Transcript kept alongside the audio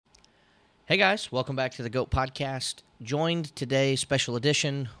Hey guys, welcome back to the GOAT Podcast. Joined today, special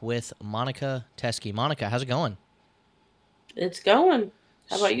edition, with Monica Teskey. Monica, how's it going? It's going.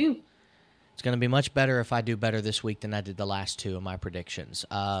 How about you? It's going to be much better if I do better this week than I did the last two of my predictions.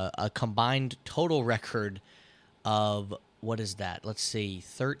 A combined total record of, what is that? Let's see,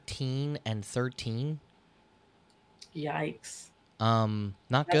 13 and 13. Yikes. Not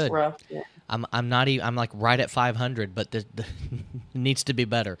That's good. rough. Yeah. I'm not even. I'm like right at 500, but it needs to be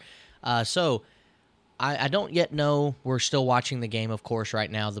better. So I don't yet know. We're still watching the game, of course,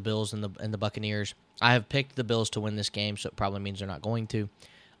 right now. The Bills and the Buccaneers. I have picked the Bills to win this game, so it probably means they're not going to.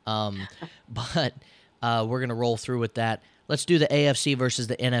 But we're gonna roll through with that. Let's do the AFC versus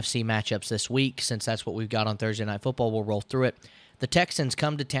the NFC matchups this week, since that's what we've got on Thursday Night Football. We'll roll through it. The Texans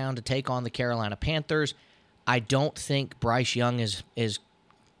come to town to take on the Carolina Panthers. I don't think Bryce Young is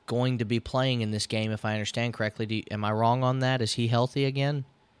going to be playing in this game, if I understand correctly. Am I wrong on that? Is he healthy again?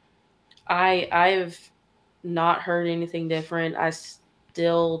 I've not heard anything different. I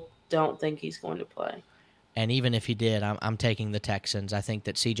still don't think he's going to play. And even if he did, I'm taking the Texans. I think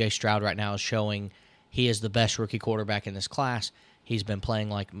that C.J. Stroud right now is showing he is the best rookie quarterback in this class. He's been playing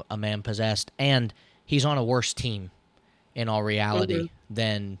like a man possessed, and he's on a worse team in all reality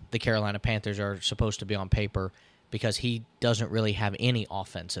than the Carolina Panthers are supposed to be on paper, because he doesn't really have any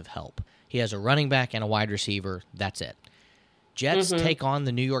offensive help. He has a running back and a wide receiver. That's it. Jets take on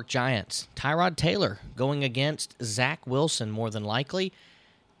the New York Giants. Tyrod Taylor going against Zach Wilson, more than likely.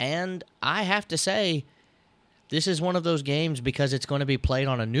 And I have to say, this is one of those games because it's going to be played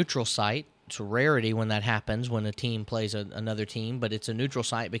on a neutral site. It's a rarity when that happens, when a team plays another team, but it's a neutral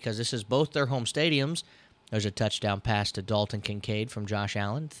site because this is both their home stadiums. There's a touchdown pass to Dalton Kincaid from Josh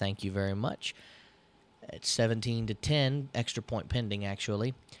Allen. Thank you very much. It's 17-10, extra point pending,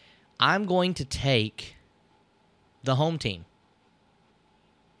 actually. I'm going to take the home team,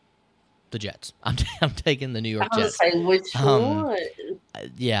 the Jets. I'm taking the New York Jets. I was say, which one?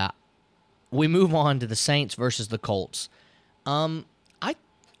 Yeah. We move on to the Saints versus the Colts. I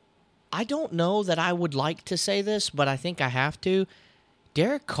don't know that I would like to say this, but I think I have to.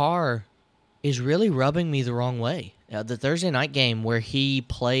 Derek Carr is really rubbing me the wrong way. The Thursday night game where he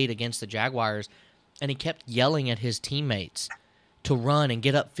played against the Jaguars, and he kept yelling at his teammates to run and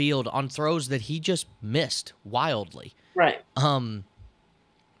get upfield on throws that he just missed wildly. Right.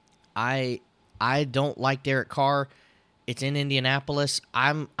 I don't like Derek Carr. It's in Indianapolis.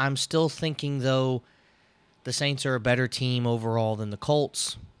 I'm still thinking, though, the Saints are a better team overall than the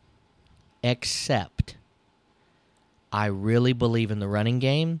Colts, except I really believe in the running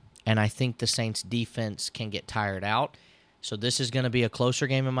game, and I think the Saints' defense can get tired out. So this is going to be a closer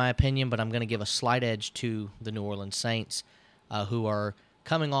game, in my opinion, but I'm going to give a slight edge to the New Orleans Saints, who are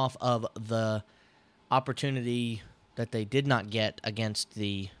coming off of the opportunity that they did not get against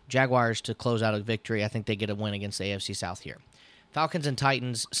the Jaguars to close out a victory. I think they get a win against the AFC South here. Falcons and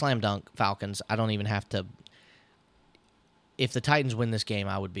Titans, slam dunk, Falcons. I don't even have to. If the Titans win this game,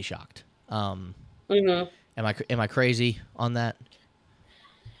 I would be shocked. Am I crazy on that?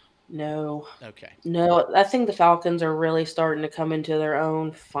 No. Okay. No, I think the Falcons are really starting to come into their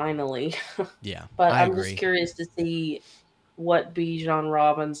own finally. Yeah, But I I'm agree. just curious to see what Bijan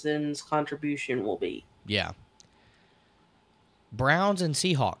Robinson's contribution will be. Yeah. Browns and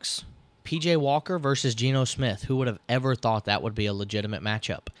Seahawks. P.J. Walker versus Geno Smith. Who would have ever thought that would be a legitimate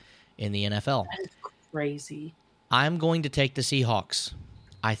matchup in the NFL? That is crazy. I'm going to take the Seahawks.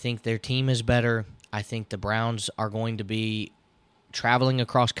 I think their team is better. I think the Browns are going to be traveling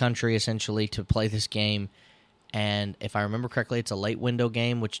across country, essentially, to play this game. And if I remember correctly, it's a late window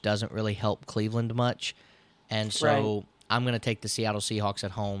game, which doesn't really help Cleveland much. And so I'm going to take the Seattle Seahawks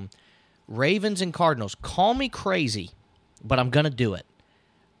at home. Ravens and Cardinals. Call me crazy, but I'm going to do it.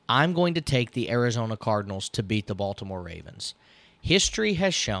 I'm going to take the Arizona Cardinals to beat the Baltimore Ravens. History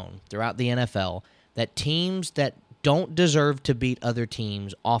has shown throughout the NFL that teams that don't deserve to beat other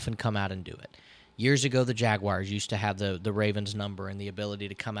teams often come out and do it. Years ago, the Jaguars used to have the Ravens number and the ability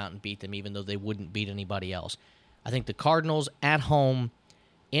to come out and beat them, even though they wouldn't beat anybody else. I think the Cardinals at home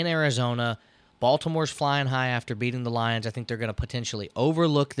in Arizona, Baltimore's flying high after beating the Lions. I think they're going to potentially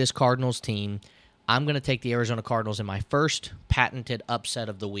overlook this Cardinals team. I'm going to take the Arizona Cardinals in my first patented upset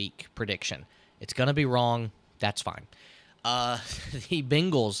of the week prediction. It's going to be wrong. That's fine. The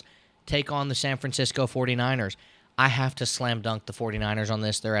Bengals take on the San Francisco 49ers. I have to slam dunk the 49ers on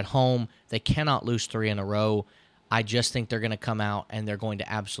this. They're at home. They cannot lose 3 in a row. I just think they're going to come out and they're going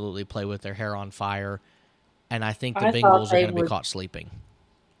to absolutely play with their hair on fire. And I think the Bengals are going to be caught sleeping.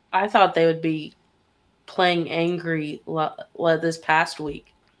 I thought they would be playing angry this past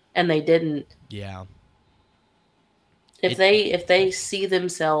week, and they didn't. Yeah. If they see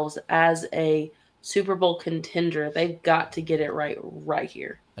themselves as a Super Bowl contender, they've got to get it right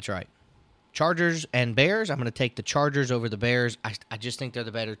here. That's right. Chargers and Bears. I'm going to take the Chargers over the Bears. I just think they're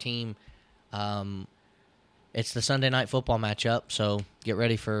the better team. It's the Sunday night football matchup, so get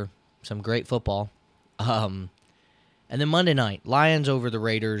ready for some great football. And then Monday night, Lions over the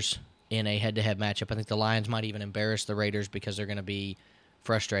Raiders in a head-to-head matchup. I think the Lions might even embarrass the Raiders because they're going to be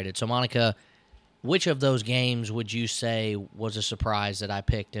frustrated. So, Monica, which of those games would you say was a surprise that I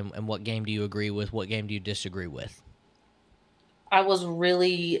picked, and what game do you agree with? What game do you disagree with? I was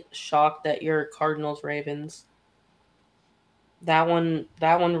really shocked at your Cardinals Ravens. That one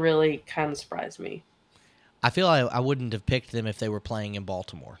really kind of surprised me. I feel I wouldn't have picked them if they were playing in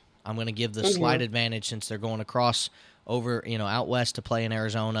Baltimore. I'm going to give the slight advantage since they're going across over, out west to play in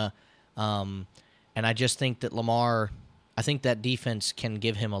Arizona. And I just think that Lamar, I think that defense can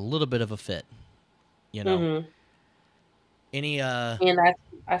give him a little bit of a fit. Any And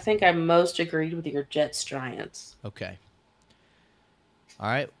I think I most agreed with your Jets Giants. Okay. All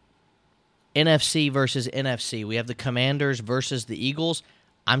right. NFC versus NFC. We have the Commanders versus the Eagles.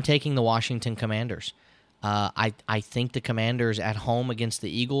 I'm taking the Washington Commanders. I think the Commanders at home against the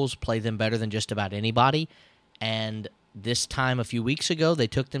Eagles play them better than just about anybody. And this time a few weeks ago, they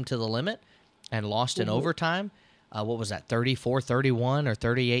took them to the limit and lost in overtime. What was that, 34-31 or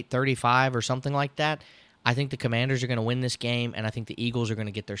 38-35 or something like that? I think the Commanders are going to win this game, and I think the Eagles are going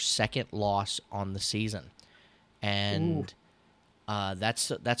to get their second loss on the season. And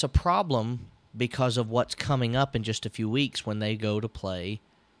that's a problem because of what's coming up in just a few weeks when they go to play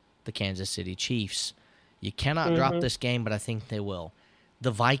the Kansas City Chiefs. You cannot drop this game, but I think they will.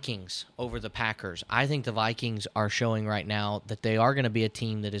 The Vikings over the Packers. I think the Vikings are showing right now that they are going to be a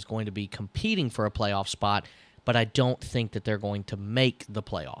team that is going to be competing for a playoff spot, but I don't think that they're going to make the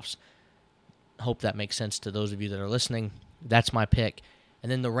playoffs. Hope that makes sense to those of you that are listening. That's my pick.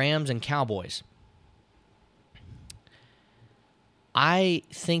 And then the Rams and Cowboys. I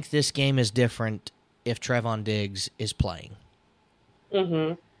think this game is different if Trevon Diggs is playing.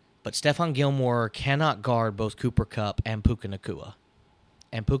 But Stephon Gilmore cannot guard both Cooper Kupp and Puka Nacua.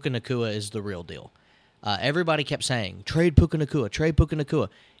 And Puka Nacua is the real deal. Everybody kept saying, trade Puka Nacua, trade Puka Nacua.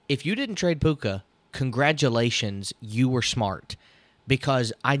 If you didn't trade Puka, congratulations, you were smart.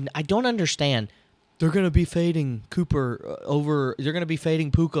 Because I don't understand. They're going to be fading Cooper over. They're going to be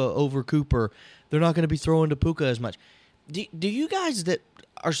fading Puka over Cooper. They're not going to be throwing to Puka as much. Do you guys that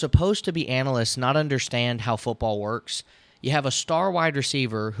are supposed to be analysts not understand how football works? You have a star wide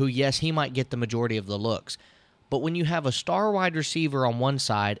receiver who, yes, he might get the majority of the looks. But when you have a star wide receiver on one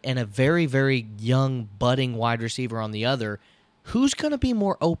side and a very, very young, budding wide receiver on the other, who's going to be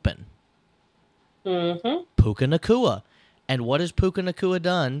more open? Puka Nacua. And what has Puka Nacua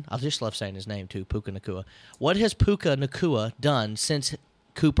done? I just love saying his name, too, Puka Nacua. What has Puka Nacua done since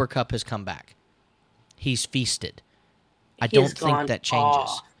Cooper Kupp has come back? He's feasted. I don't think that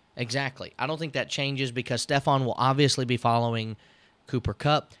changes. Exactly. I don't think that changes because Stephon will obviously be following Cooper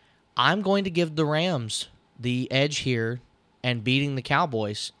Kupp. I'm going to give the Rams the edge here and beating the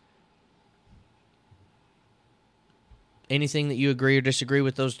Cowboys. Anything that you agree or disagree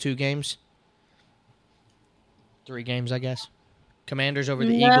with those two games? 3 games, I guess. Commanders over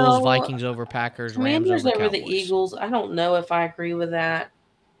the Eagles, Vikings over Packers, Commanders Rams over the Cowboys. Eagles. I don't know if I agree with that,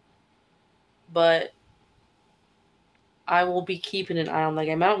 but I will be keeping an eye on the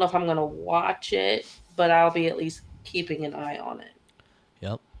game. I don't know if I'm going to watch it, but I'll be at least keeping an eye on it.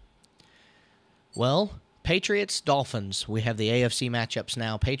 Yep. Well, Patriots, Dolphins. We have the AFC matchups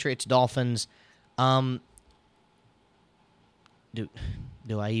now. Patriots, Dolphins. Do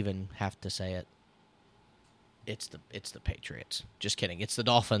I even have to say it? It's the Patriots. Just kidding. It's the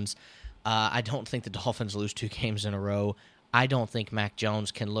Dolphins. I don't think the Dolphins lose 2 games in a row. I don't think Mac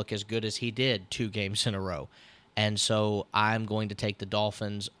Jones can look as good as he did 2 games in a row. And so I'm going to take the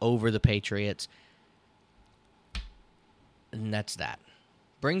Dolphins over the Patriots. And that's that.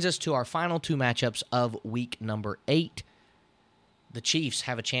 Brings us to our final 2 matchups of week number 8. The Chiefs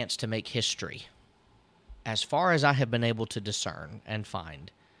have a chance to make history. As far as I have been able to discern and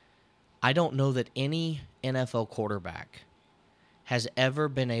find, I don't know that any NFL quarterback has ever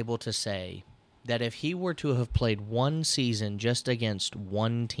been able to say that if he were to have played one season just against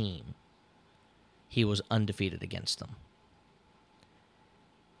one team, he was undefeated against them.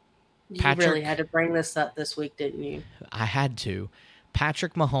 You really had to bring this up this week, didn't you? I had to.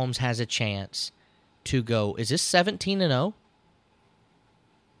 Patrick Mahomes has a chance to go, is this 17-0?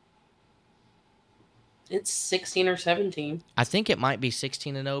 It's 16 or 17. I think it might be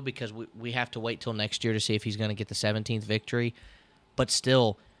 16-0 because we have to wait till next year to see if he's going to get the 17th victory. But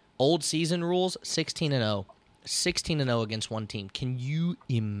still, old season rules, 16-0. 16-0 against one team. Can you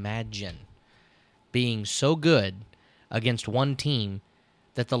imagine being so good against one team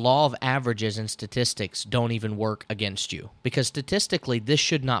that the law of averages and statistics don't even work against you? Because statistically, this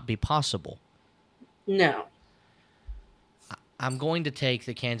should not be possible. No. I'm going to take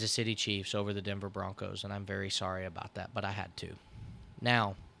the Kansas City Chiefs over the Denver Broncos, and I'm very sorry about that, but I had to.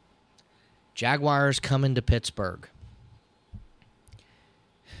 Now, Jaguars come into Pittsburgh.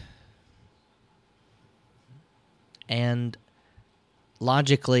 And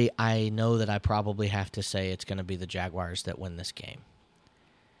logically, I know that I probably have to say it's going to be the Jaguars that win this game.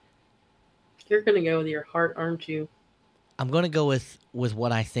 You're going to go with your heart, aren't you? I'm going to go with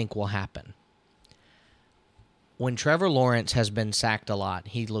what I think will happen. When Trevor Lawrence has been sacked a lot,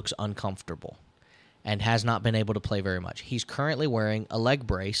 he looks uncomfortable and has not been able to play very much. He's currently wearing a leg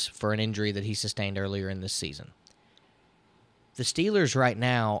brace for an injury that he sustained earlier in this season. The Steelers right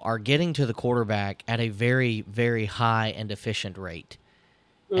now are getting to the quarterback at a very, very high and efficient rate.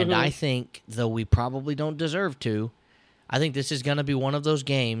 Mm-hmm. And I think, though we probably don't deserve to, I think this is going to be one of those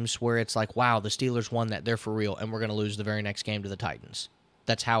games where it's like, wow, the Steelers won that. They're for real, and we're going to lose the very next game to the Titans.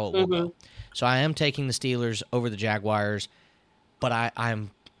 That's how it will go. So I am taking the Steelers over the Jaguars, but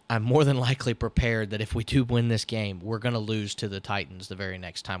I'm more than likely prepared that if we do win this game, we're going to lose to the Titans the very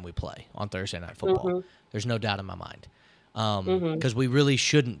next time we play on Thursday Night Football. There's no doubt in my mind. Because we really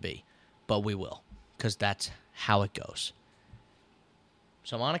shouldn't be, but we will, because that's how it goes.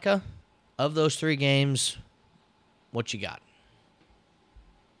 So, Monica, of those three games, what you got?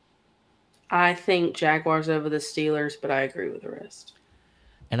 I think Jaguars over the Steelers, but I agree with the rest.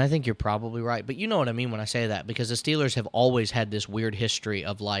 And I think you're probably right, but you know what I mean when I say that, because the Steelers have always had this weird history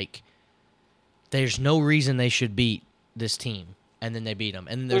of, like, there's no reason they should beat this team, and then they beat them.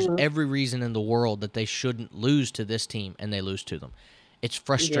 And there's every reason in the world that they shouldn't lose to this team, and they lose to them. It's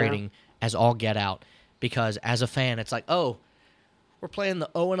frustrating as all get out, because as a fan, it's like, oh, we're playing the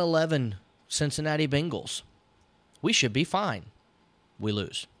 0-11 Cincinnati Bengals. We should be fine. We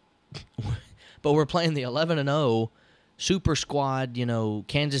lose. But we're playing the 11-0 super squad,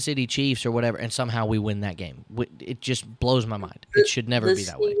 Kansas City Chiefs or whatever, and somehow we win that game. It just blows my mind. It should never be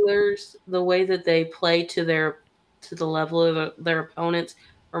that way. The Steelers, the way that they play to the level of their opponents,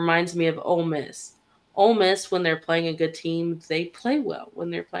 reminds me of Ole Miss. Ole Miss, when they're playing a good team, they play well.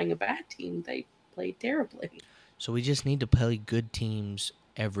 When they're playing a bad team, they play terribly. So we just need to play good teams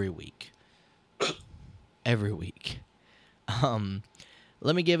every week. Every week.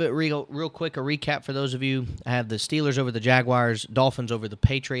 Let me give it real quick a recap for those of you. I have the Steelers over the Jaguars, Dolphins over the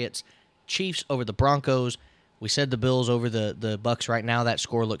Patriots, Chiefs over the Broncos. We said the Bills over the Bucks right now. That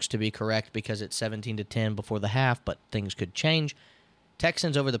score looks to be correct because it's 17-10 before the half, but things could change.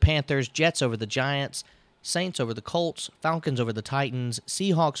 Texans over the Panthers, Jets over the Giants, Saints over the Colts, Falcons over the Titans,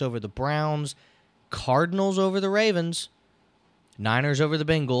 Seahawks over the Browns, Cardinals over the Ravens, Niners over the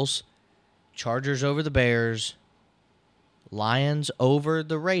Bengals, Chargers over the Bears, Lions over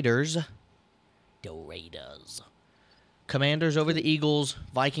the Raiders. The Raiders. Commanders over the Eagles,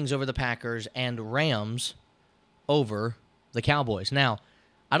 Vikings over the Packers, and Rams over the Cowboys. Now,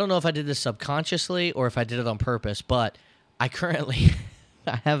 I don't know if I did this subconsciously or if I did it on purpose, but I currently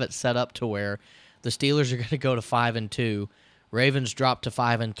I have it set up to where the Steelers are going to go to 5-2, Ravens drop to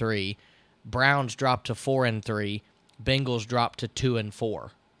 5-3, Browns drop to 4-3, Bengals drop to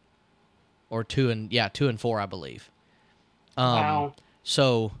 2-4. Or 2-4, I believe. Wow.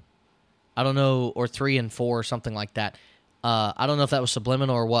 So, I don't know, or 3-4, something like that. I don't know if that was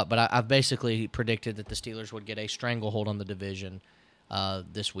subliminal or what, but I've basically predicted that the Steelers would get a stranglehold on the division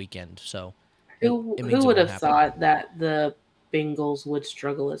this weekend. So, who would have thought that the Bengals would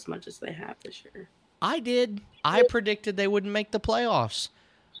struggle as much as they have this year? I did. I predicted they wouldn't make the playoffs,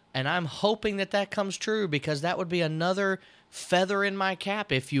 and I'm hoping that comes true because that would be another feather in my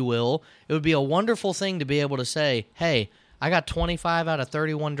cap, if you will. It would be a wonderful thing to be able to say, hey, I got 25 out of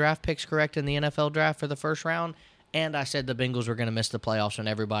 31 draft picks correct in the NFL draft for the first round, and I said the Bengals were going to miss the playoffs when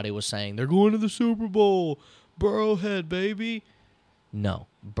everybody was saying, they're going to the Super Bowl. Burrowhead, baby. No.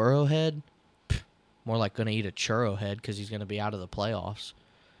 Burrowhead? More like going to eat a churro head because he's going to be out of the playoffs.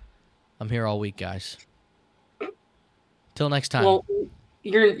 I'm here all week, guys. Till next time. Well,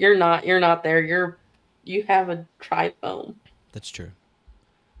 you're not there. You have a triphone. That's true.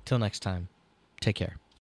 Till next time. Take care.